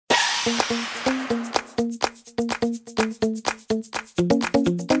Hello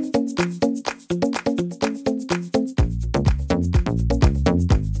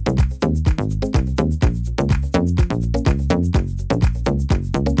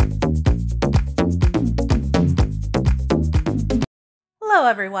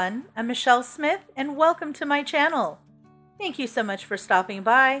everyone, I'm Michelle Smith and welcome to my channel. Thank you so much for stopping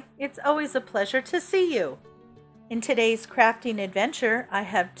by. It's always a pleasure to see you. In today's crafting adventure, I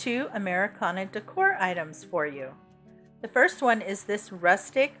have two Americana decor items for you. The first one is this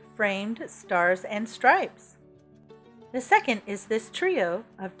rustic framed stars and stripes. The second is this trio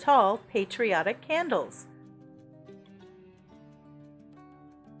of tall patriotic candles.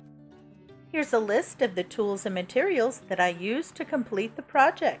 Here's a list of the tools and materials that I used to complete the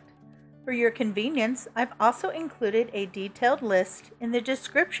project. For your convenience, I've also included a detailed list in the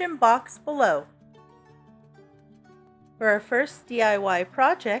description box below. For our first DIY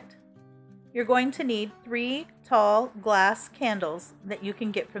project, you're going to need 3 tall glass candles that you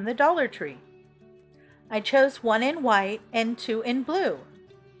can get from the Dollar Tree. I chose 1 in white and 2 in blue.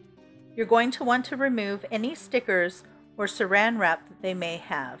 You're going to want to remove any stickers or saran wrap that they may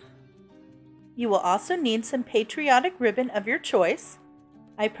have. You will also need some patriotic ribbon of your choice.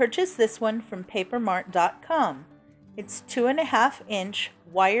 I purchased this one from papermart.com. It's 2.5-inch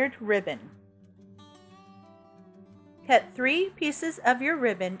wired ribbon. Cut 3 pieces of your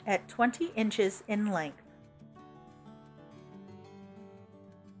ribbon at 20 inches in length.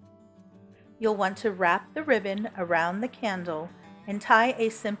 You'll want to wrap the ribbon around the candle and tie a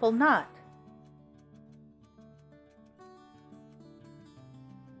simple knot.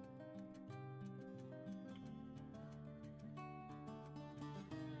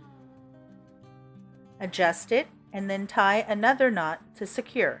 Adjust it and then tie another knot to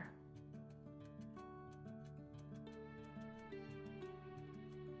secure.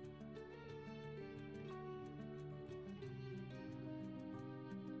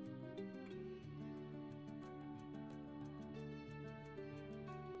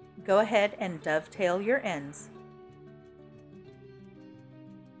 Go ahead and dovetail your ends.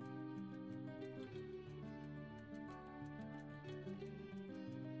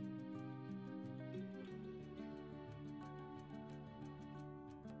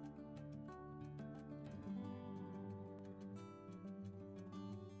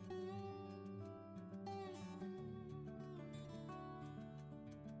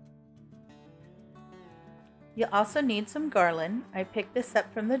 You also need some garland. I picked this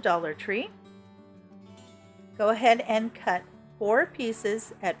up from the Dollar Tree. Go ahead and cut 4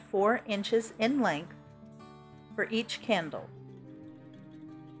 pieces at 4 inches in length for each candle.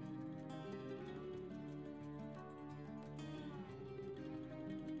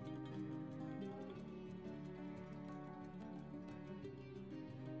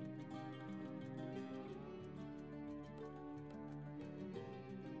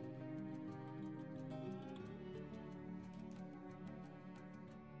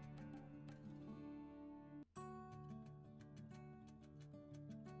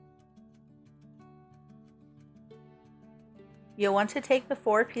 You'll want to take the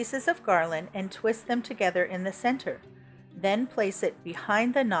 4 pieces of garland and twist them together in the center. Then place it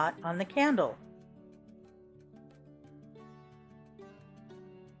behind the knot on the candle.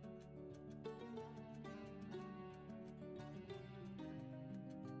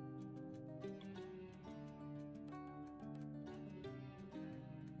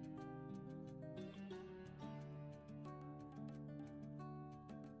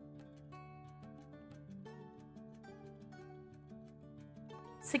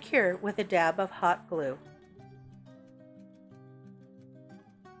 Secure with a dab of hot glue.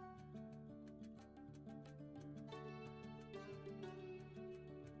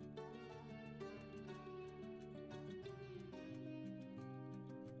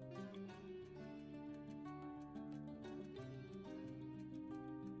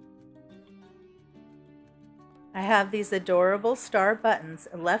 I have these adorable star buttons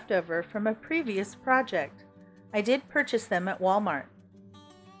left over from a previous project. I did purchase them at Walmart.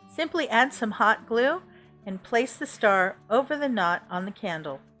 Simply add some hot glue and place the star over the knot on the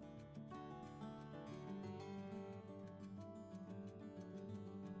candle.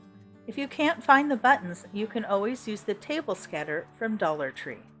 If you can't find the buttons, you can always use the table scatter from Dollar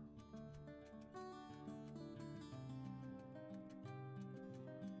Tree.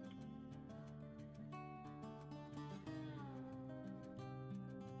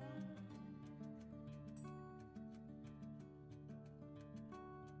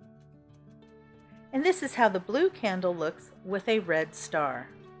 And this is how the blue candle looks with a red star.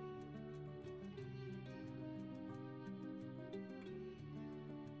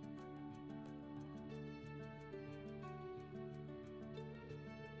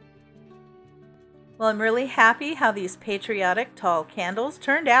 Well, I'm really happy how these patriotic tall candles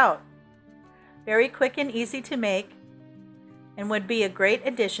turned out. Very quick and easy to make, and would be a great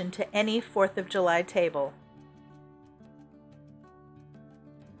addition to any 4th of July table.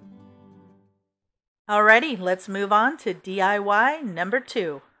 Alrighty, let's move on to DIY number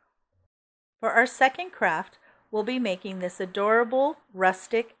 2. For our second craft, we'll be making this adorable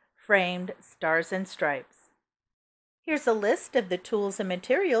rustic framed stars and stripes. Here's a list of the tools and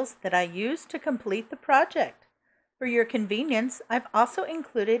materials that I used to complete the project. For your convenience, I've also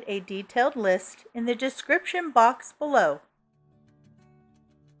included a detailed list in the description box below.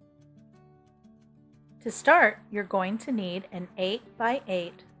 To start, you're going to need an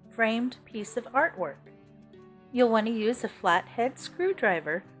 8x8 framed piece of artwork. You'll want to use a flathead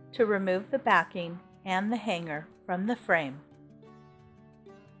screwdriver to remove the backing and the hanger from the frame.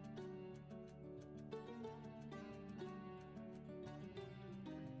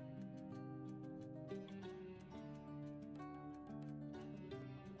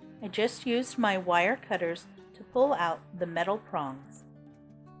 I just used my wire cutters to pull out the metal prongs.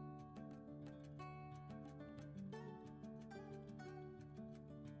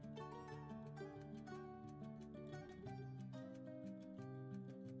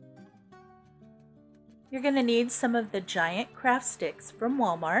 You're going to need some of the giant craft sticks from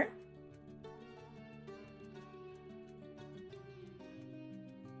Walmart.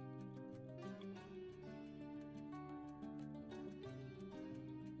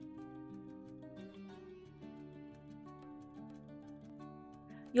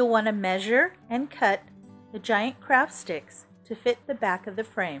 You'll want to measure and cut the giant craft sticks to fit the back of the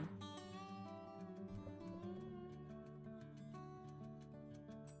frame.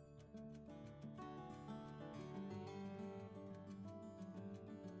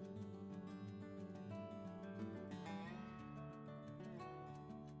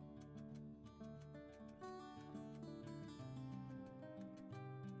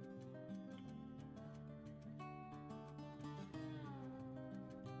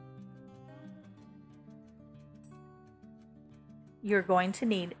 You're going to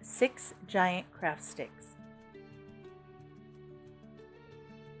need 6 giant craft sticks.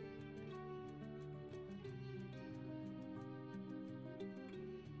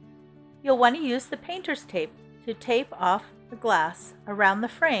 You'll want to use the painter's tape to tape off the glass around the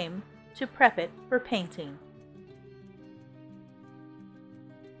frame to prep it for painting.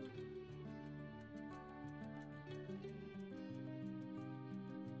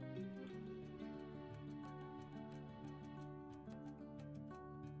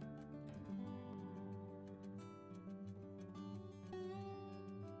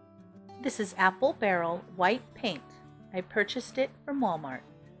 This is Apple Barrel white paint. I purchased it from Walmart.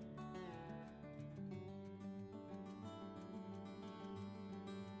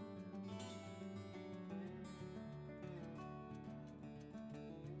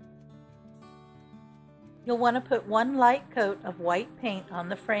 You'll want to put 1 light coat of white paint on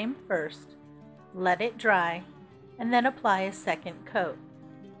the frame first, let it dry, and then apply a second coat.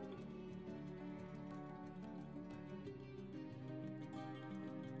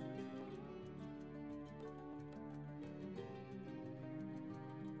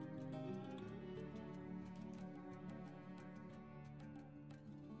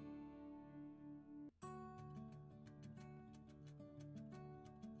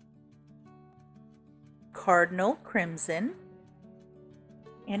 Cardinal crimson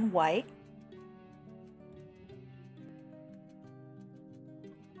and white.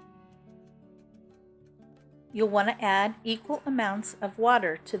 You'll want to add equal amounts of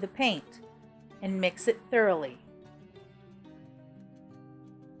water to the paint and mix it thoroughly.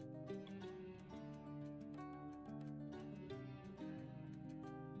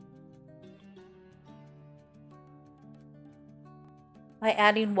 By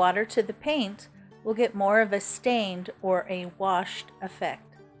adding water to the paint, we'll get more of a stained or a washed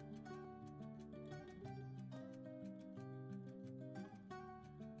effect.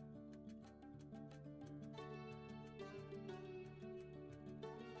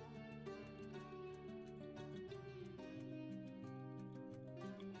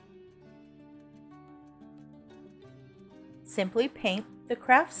 Simply paint the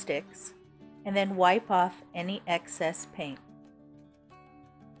craft sticks and then wipe off any excess paint.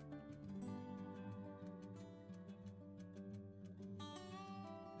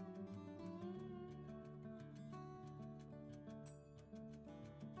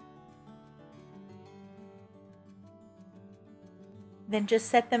 Then just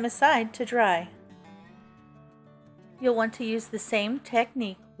set them aside to dry. You'll want to use the same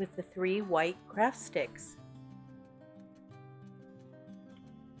technique with the 3 white craft sticks.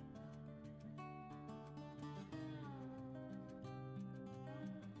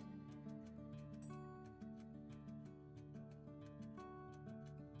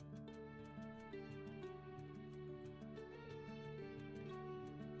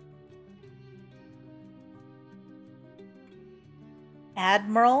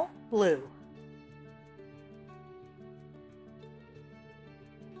 Admiral Blue.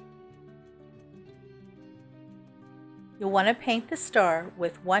 You'll want to paint the star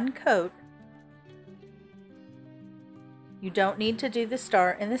with one coat. You don't need to do the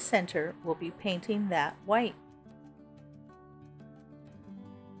star in the center. We'll be painting that white.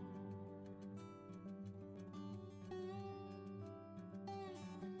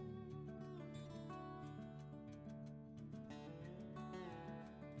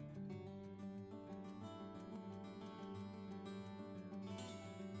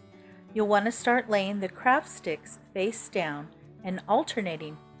 You'll want to start laying the craft sticks face down and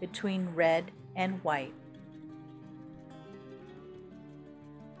alternating between red and white.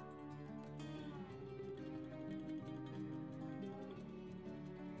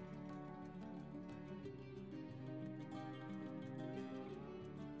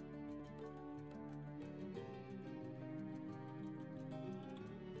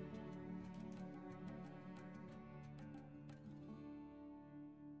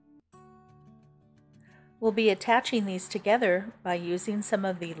 We'll be attaching these together by using some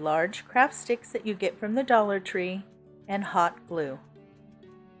of the large craft sticks that you get from the Dollar Tree and hot glue.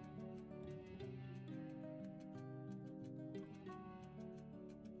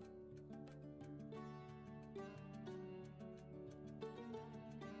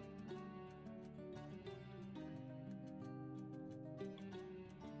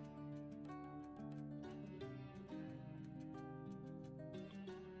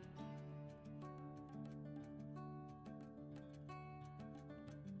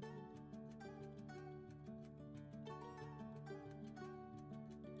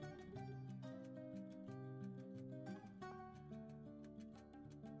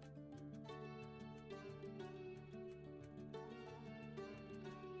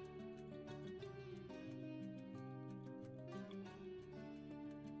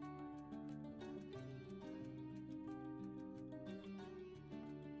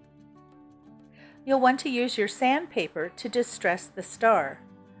 You'll want to use your sandpaper to distress the star.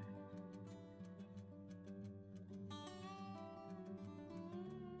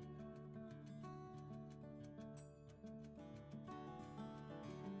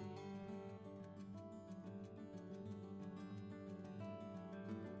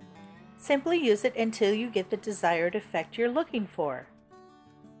 Simply use it until you get the desired effect you're looking for.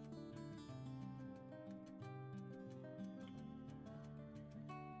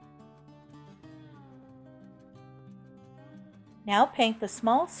 Now paint the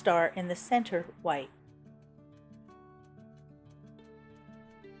small star in the center white.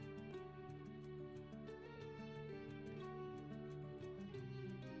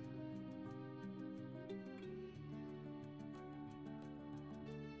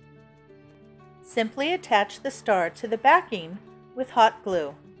 Simply attach the star to the backing with hot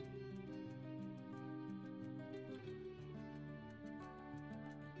glue.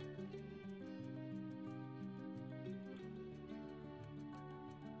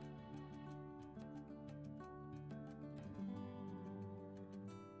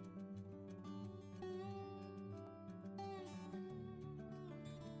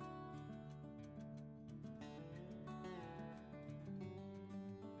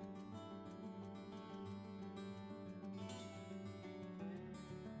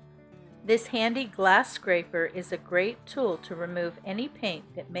 This handy glass scraper is a great tool to remove any paint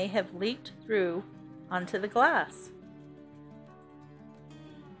that may have leaked through onto the glass.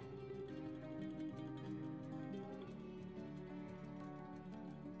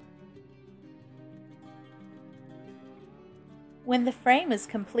 When the frame is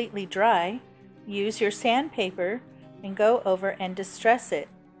completely dry, use your sandpaper and go over and distress it.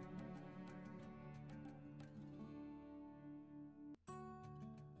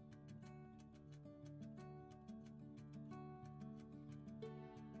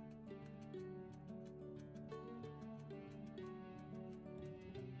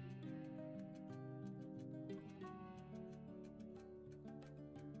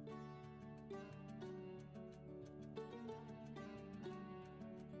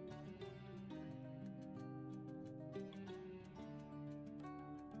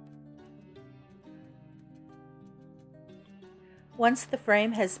 Once the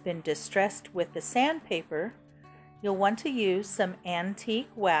frame has been distressed with the sandpaper, you'll want to use some Antique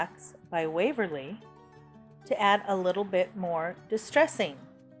Wax by Waverly to add a little bit more distressing.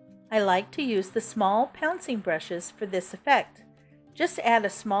 I like to use the small pouncing brushes for this effect. Just add a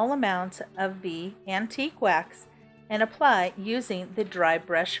small amount of the Antique Wax and apply using the dry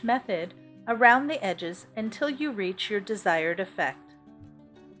brush method around the edges until you reach your desired effect.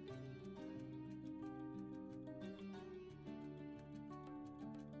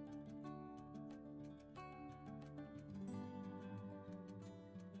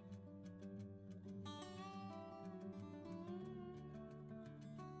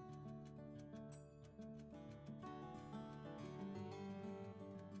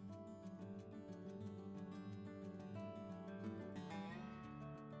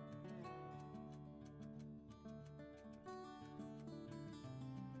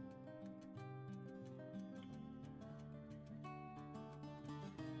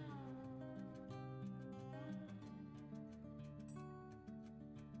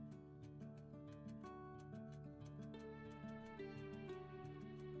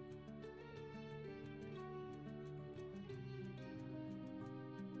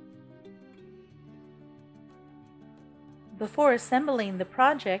 Before assembling the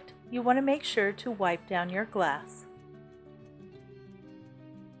project, you want to make sure to wipe down your glass.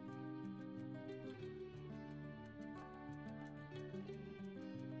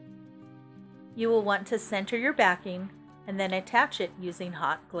 You will want to center your backing and then attach it using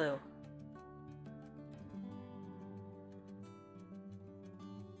hot glue.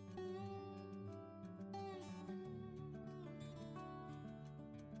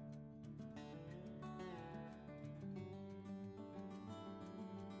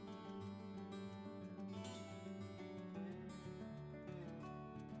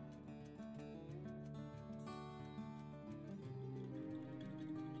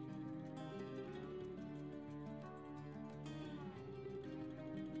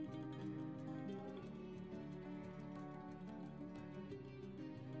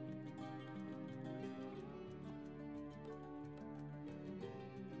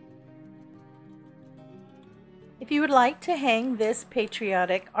 If you would like to hang this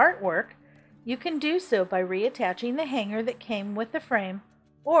patriotic artwork, you can do so by reattaching the hanger that came with the frame,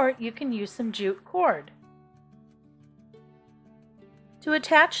 or you can use some jute cord. To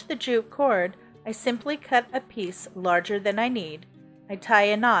attach the jute cord, I simply cut a piece larger than I need. I tie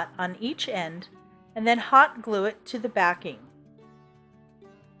a knot on each end and then hot glue it to the backing.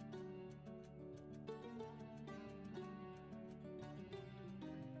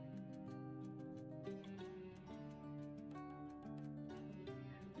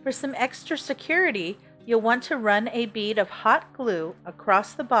 For some extra security, you'll want to run a bead of hot glue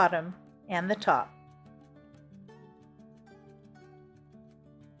across the bottom and the top.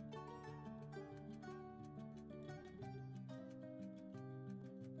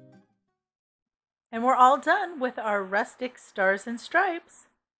 And we're all done with our rustic stars and stripes.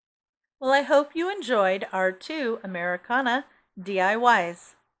 Well, I hope you enjoyed our 2 Americana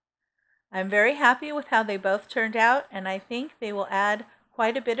DIYs. I'm very happy with how they both turned out, and I think they will add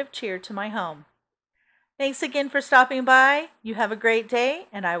quite a bit of cheer to my home. Thanks again for stopping by. You have a great day,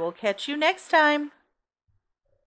 and I will catch you next time.